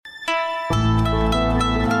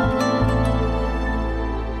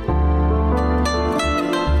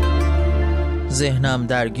ذهنم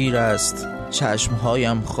درگیر است،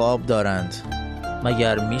 چشمهایم خواب دارند.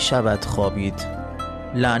 مگر می شود خوابید؟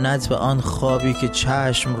 لعنت به آن خوابی که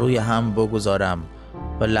چشم روی هم بگذارم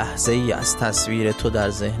و لحظه ای از تصویر تو در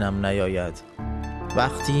ذهنم نیاید.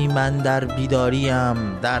 وقتی من در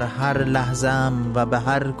بیداریم، در هر لحظه‌ام و به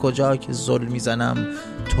هر کجا که زل میزنم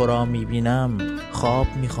تو را میبینم، خواب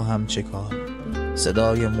میخواهم چه کار؟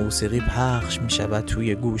 صدای موسیقی پخش میشود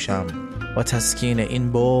توی گوشم و تسکین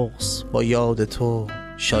این بغض با یاد تو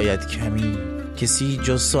شاید کمی. کسی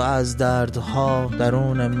جز تو از دردها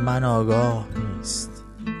درون من آگاه نیست.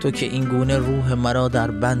 تو که این گونه روح مرا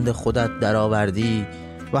در بند خودت درآوردی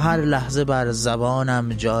و هر لحظه بر زبانم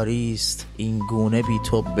جاری است، این گونه بی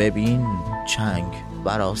تو ببین چنگ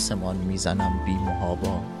بر آسمان میزنم بی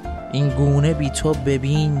محابا. این گونه بی تو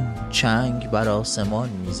ببین چنگ بر آسمان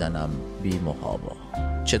میزنم بی محابا.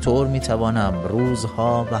 چطور میتوانم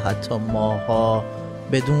روزها و حتی ماهها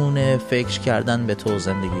بدون فکر کردن به تو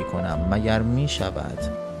زندگی کنم؟ مگر میشود؟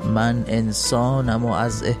 من انسانم و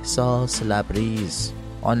از احساس لبریز.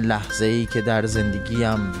 آن لحظه ای که در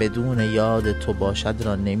زندگیم بدون یاد تو باشد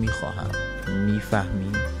را نمیخواهم.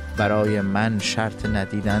 میفهمی؟ برای من شرط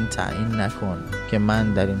ندیدن تعیین نکن که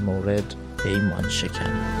من در این مورد پیمان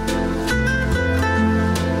شکنم.